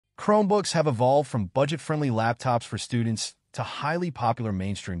Chromebooks have evolved from budget-friendly laptops for students to highly popular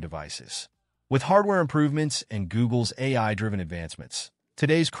mainstream devices. With hardware improvements and Google's AI-driven advancements,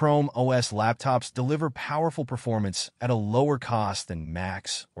 today's Chrome OS laptops deliver powerful performance at a lower cost than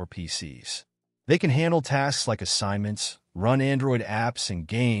Macs or PCs. They can handle tasks like assignments, run Android apps and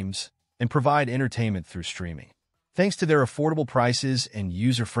games, and provide entertainment through streaming. Thanks to their affordable prices and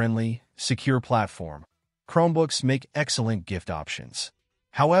user-friendly, secure platform, Chromebooks make excellent gift options.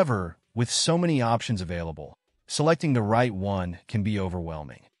 However, with so many options available, selecting the right one can be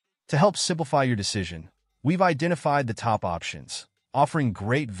overwhelming. To help simplify your decision, we've identified the top options, offering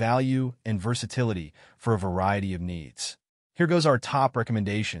great value and versatility for a variety of needs. Here goes our top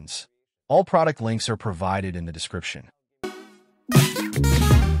recommendations. All product links are provided in the description.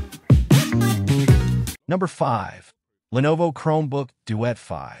 Number 5. Lenovo Chromebook Duet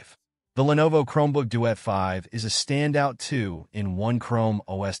 5. The Lenovo Chromebook Duet 5 is a standout 2-in-1 Chrome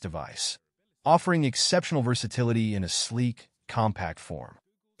OS device, offering exceptional versatility in a sleek, compact form.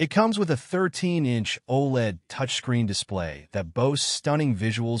 It comes with a 13-inch OLED touchscreen display that boasts stunning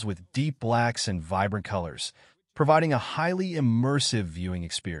visuals with deep blacks and vibrant colors, providing a highly immersive viewing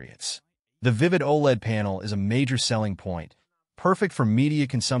experience. The vivid OLED panel is a major selling point, perfect for media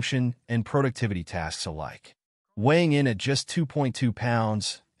consumption and productivity tasks alike. Weighing in at just 2.2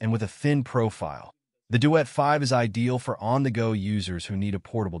 pounds and with a thin profile, the Duet 5 is ideal for on-the-go users who need a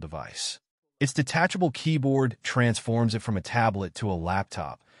portable device. Its detachable keyboard transforms it from a tablet to a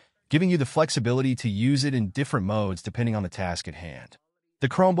laptop, giving you the flexibility to use it in different modes depending on the task at hand. The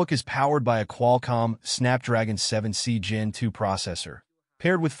Chromebook is powered by a Qualcomm Snapdragon 7C Gen 2 processor,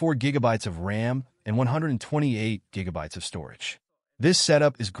 paired with 4 GB of RAM and 128 GB of storage. This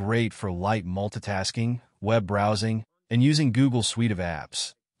setup is great for light multitasking, web browsing, and using Google's suite of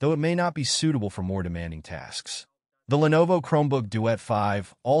apps, though it may not be suitable for more demanding tasks. The Lenovo Chromebook Duet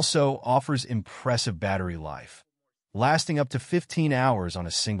 5 also offers impressive battery life, lasting up to 15 hours on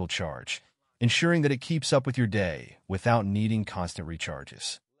a single charge, ensuring that it keeps up with your day without needing constant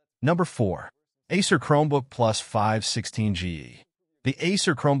recharges. Number 4. Acer Chromebook Plus 516GE. The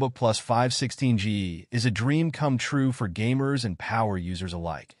Acer Chromebook Plus 516GE is a dream come true for gamers and power users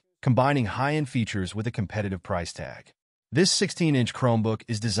alike, combining high-end features with a competitive price tag. This 16-inch Chromebook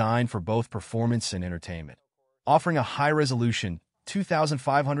is designed for both performance and entertainment, offering a high-resolution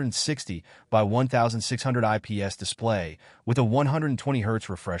 2560 by 1600 IPS display with a 120 Hz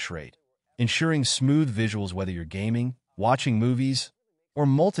refresh rate, ensuring smooth visuals whether you're gaming, watching movies, or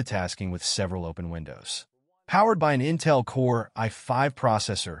multitasking with several open windows. Powered by an Intel Core i5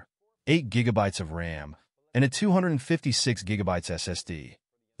 processor, 8 GB of RAM, and a 256 GB SSD,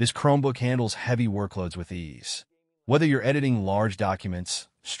 this Chromebook handles heavy workloads with ease. Whether you're editing large documents,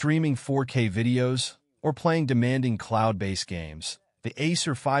 streaming 4K videos, or playing demanding cloud-based games, the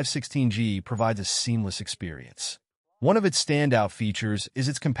Acer 516G provides a seamless experience. One of its standout features is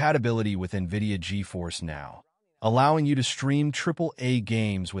its compatibility with NVIDIA GeForce Now, allowing you to stream AAA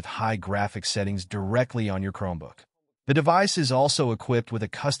games with high graphics settings directly on your Chromebook. The device is also equipped with a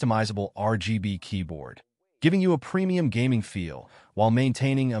customizable RGB keyboard, giving you a premium gaming feel while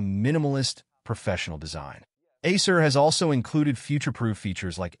maintaining a minimalist, professional design. Acer has also included future-proof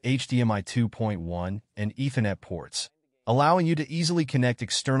features like HDMI 2.1 and Ethernet ports, allowing you to easily connect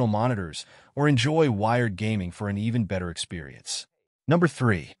external monitors or enjoy wired gaming for an even better experience. Number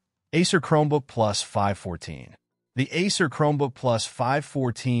 3. Acer Chromebook Plus 514. The Acer Chromebook Plus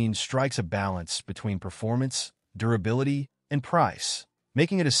 514 strikes a balance between performance, durability, and price,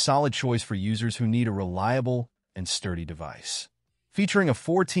 making it a solid choice for users who need a reliable and sturdy device. Featuring a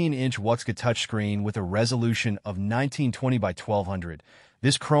 14-inch Wuxka touchscreen with a resolution of 1920 by 1200,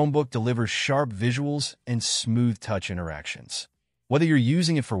 this Chromebook delivers sharp visuals and smooth touch interactions. Whether you're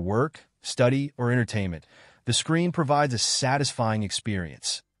using it for work, study, or entertainment, the screen provides a satisfying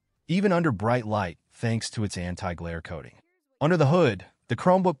experience, even under bright light thanks to its anti-glare coating. Under the hood, the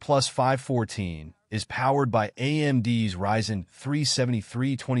Chromebook Plus 514 is powered by AMD's Ryzen 3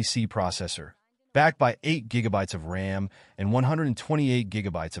 7320C processor, backed by 8 GB of RAM and 128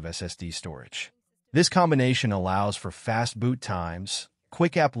 GB of SSD storage. This combination allows for fast boot times,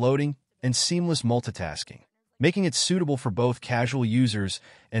 quick app loading, and seamless multitasking, making it suitable for both casual users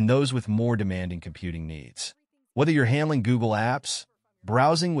and those with more demanding computing needs. Whether you're handling Google apps,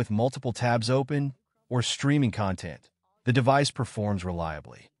 browsing with multiple tabs open, or streaming content, the device performs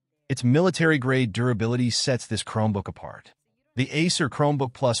reliably. Its military-grade durability sets this Chromebook apart. The Acer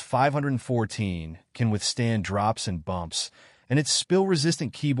Chromebook Plus 514 can withstand drops and bumps, and its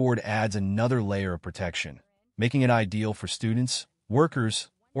spill-resistant keyboard adds another layer of protection, making it ideal for students, workers,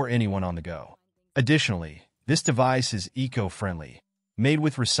 or anyone on the go. Additionally, this device is eco-friendly, made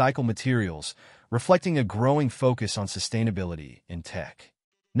with recycled materials, reflecting a growing focus on sustainability in tech.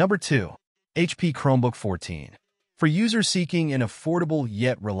 Number 2. HP Chromebook 14. For users seeking an affordable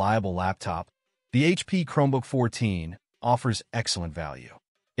yet reliable laptop, the HP Chromebook 14 offers excellent value.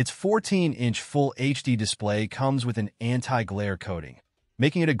 Its 14-inch Full HD display comes with an anti-glare coating,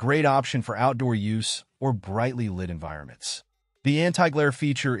 making it a great option for outdoor use or brightly lit environments. The anti-glare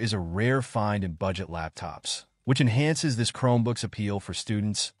feature is a rare find in budget laptops, which enhances this Chromebook's appeal for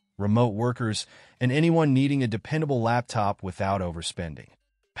students, remote workers, and anyone needing a dependable laptop without overspending.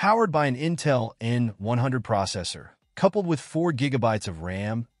 Powered by an Intel N100 processor, coupled with 4 GB of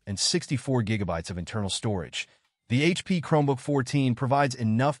RAM and 64 GB of internal storage, the HP Chromebook 14 provides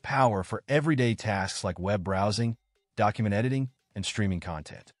enough power for everyday tasks like web browsing, document editing, and streaming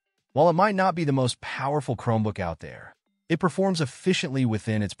content. While it might not be the most powerful Chromebook out there, it performs efficiently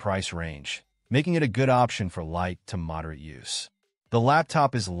within its price range, making it a good option for light to moderate use. The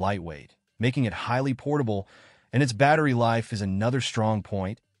laptop is lightweight, making it highly portable, and its battery life is another strong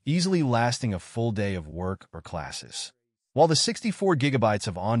point, easily lasting a full day of work or classes. While the 64 GB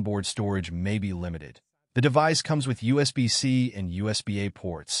of onboard storage may be limited, the device comes with USB-C and USB-A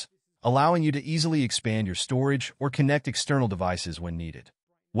ports, allowing you to easily expand your storage or connect external devices when needed.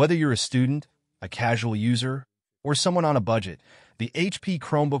 Whether you're a student, a casual user, or someone on a budget, the HP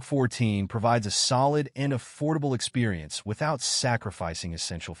Chromebook 14 provides a solid and affordable experience without sacrificing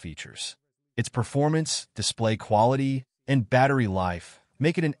essential features. Its performance, display quality, and battery life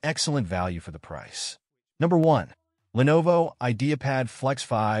make it an excellent value for the price. Number 1. Lenovo IdeaPad Flex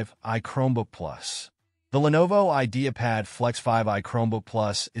 5i Chromebook Plus. The Lenovo IdeaPad Flex 5i Chromebook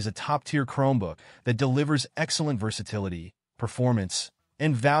Plus is a top-tier Chromebook that delivers excellent versatility, performance,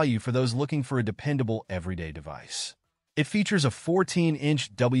 and value for those looking for a dependable everyday device. It features a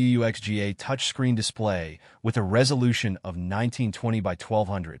 14-inch WUXGA touchscreen display with a resolution of 1920 by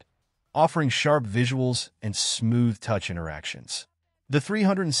 1200, offering sharp visuals and smooth touch interactions. The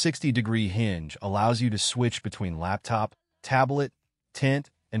 360-degree hinge allows you to switch between laptop, tablet, tint,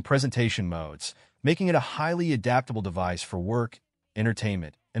 and presentation modes, making it a highly adaptable device for work,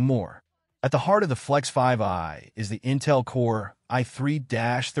 entertainment, and more. At the heart of the Flex 5i is the Intel Core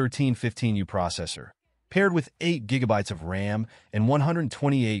i3-1315U processor, paired with 8 GB of RAM and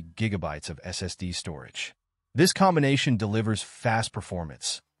 128 GB of SSD storage. This combination delivers fast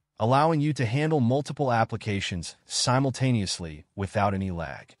performance, allowing you to handle multiple applications simultaneously without any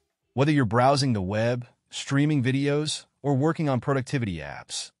lag. Whether you're browsing the web, streaming videos, or working on productivity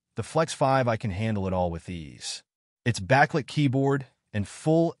apps, the Flex 5i can handle it all with ease. Its backlit keyboard and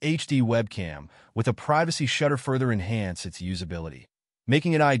full HD webcam with a privacy shutter further enhance its usability,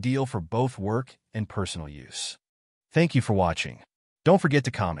 making it ideal for both work and personal use. Thank you for watching. Don't forget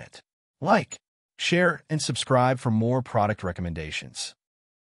to comment, like, share, and subscribe for more product recommendations.